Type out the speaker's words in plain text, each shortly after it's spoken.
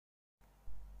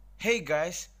Hey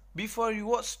guys, before you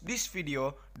watch this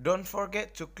video, don't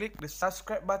forget to click the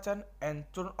subscribe button and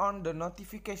turn on the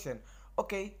notification.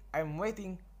 Okay, I'm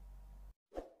waiting.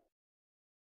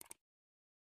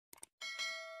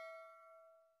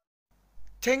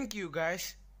 Thank you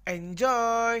guys.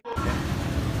 Enjoy.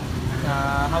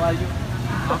 How are you?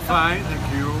 I'm fine, thank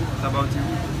you. What about you?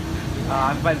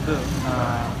 I'm fine too.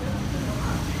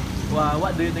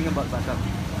 What do you think about Batam?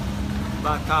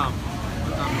 Batam.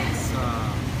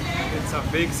 Batam it's a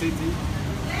big city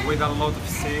with a lot of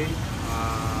say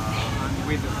and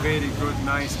with very good,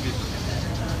 nice people.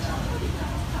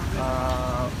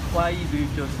 Why do you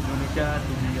choose Indonesia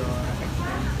to be your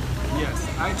experience? Yes,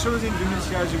 I chose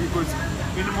Indonesia because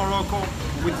in Morocco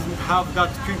we didn't have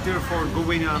that culture for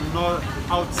going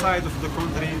outside of the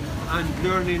country and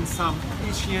learning some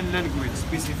Asian language,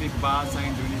 specific Bahasa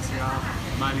Indonesia,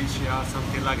 Malaysia,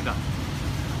 something like that.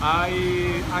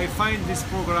 I find this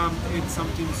program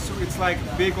it's like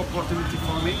big opportunity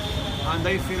for me, and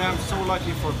I feel I'm so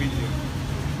lucky for being here.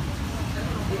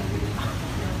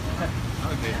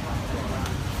 Okay.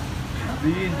 Do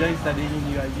you enjoy studying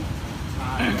in UIB?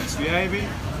 Yes, UIB,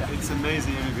 it's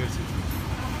amazing university.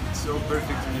 It's so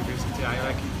perfect university. I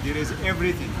like it. There is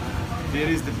everything. There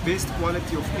is the best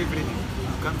quality of everything.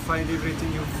 You can find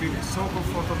everything. You feel so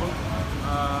comfortable.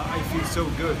 I feel so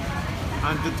good.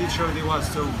 And the teacher, they was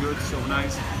so good, so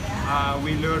nice.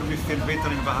 We feel better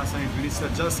in Bahasa Indonesia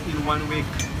just in 1 week.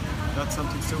 That's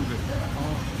something so good.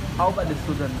 How about the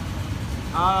students?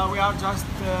 We are just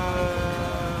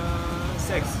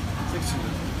six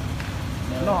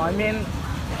students. No, I mean,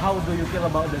 how do you feel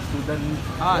about the students?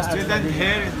 Students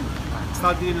here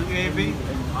studying in AB,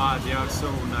 they are so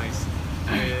nice.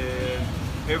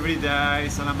 Every day,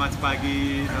 salamat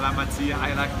pagi, salamat siang.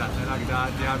 I like that.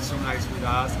 They are so nice with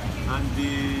us. And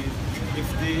if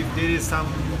there is some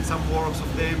works of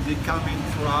them, they come in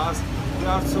for us. They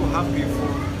are so happy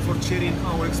for sharing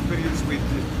our experience with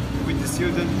the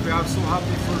students. We are so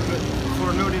happy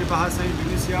for learning Bahasa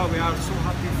Indonesia. We are so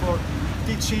happy for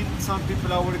teaching some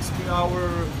people our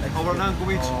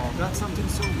language. That's something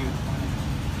so good.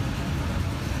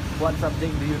 What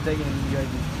subject do you take in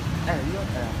UIB?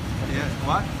 Yeah,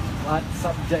 what? What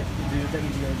subject do you take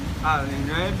in UIB? In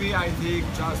UIB I take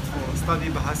just for study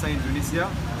Bahasa Indonesia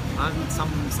and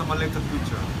some elected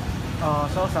culture.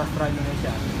 So Sastra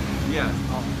Indonesia. Yeah.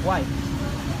 Why?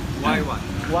 Why what?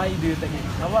 Why do you take it?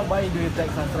 Why do you take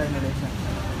Sastra Indonesia?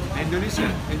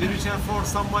 Indonesian for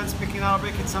someone speaking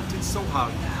Arabic, it's something so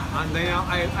hard, and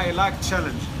I like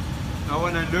challenge. I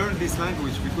want to learn this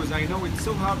language because I know it's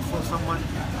so hard for someone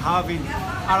having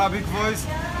Arabic voice.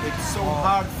 It's so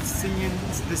hard singing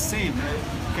the same.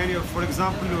 Can you, for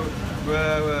example,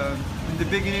 in the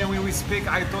beginning when we speak,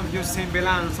 I told you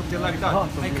Sembelan or something like that.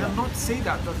 I cannot say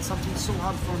that. That's something so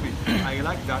hard for me. I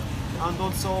like that. And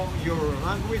also your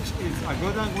language is a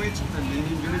good language, and in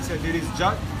Indonesia there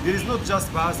is not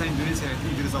just Bahasa Indonesia. I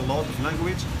think there is a lot of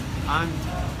language, and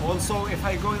also if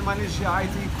I go in Malaysia, I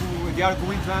think they are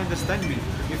going to understand me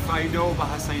if I know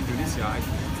Bahasa Indonesia.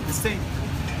 It's the same.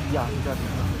 Yeah, exactly.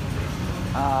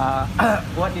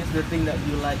 What is the thing that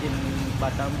you like in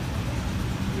Batam?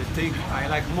 The thing I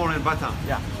like more in Batam.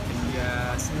 Yeah.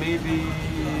 Yes, maybe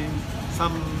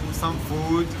some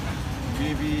food,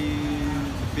 maybe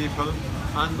people,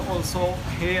 and also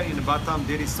here in Batam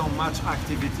there is so much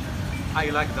activity. I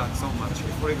like that so much.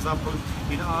 For example,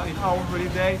 in our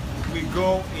holiday we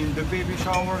go in the baby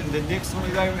shower. In the next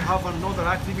holiday we have another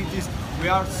activities. We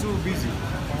are so busy.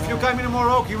 If you come in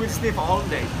Morocco, you will sleep all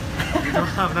day. You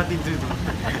don't have nothing to do.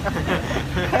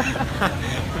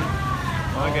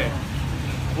 Okay.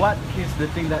 What is the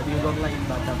thing that you don't like in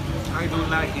Batam? I don't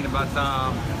like in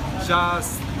Batam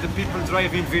just the people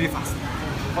driving very fast.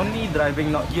 Only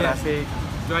driving, not traffic.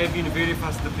 Driving very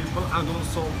fast, the people, and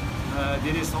also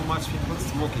there is so much people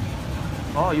smoking.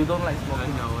 Oh, you don't like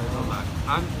smoking? No, I don't like.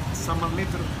 And some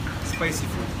little spicy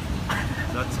food.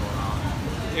 That's all.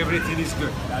 Everything is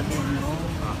good.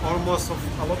 Almost a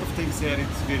lot of things here,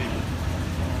 it's very good.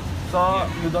 So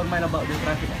you don't mind about the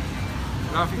traffic?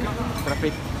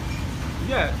 Traffic.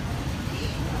 Yeah.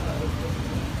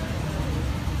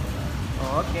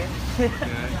 Oh, okay.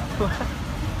 Yeah.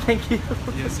 Thank you.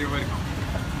 Yes, you're welcome.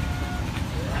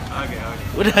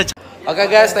 Okay. Okay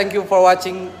guys, thank you for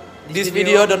watching this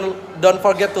video. Don't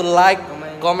forget to like,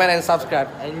 comment and subscribe.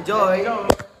 Enjoy.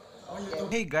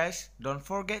 Hey guys, don't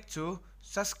forget to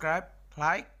subscribe,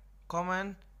 like,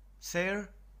 comment, share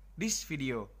this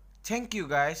video. Thank you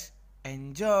guys.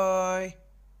 Enjoy.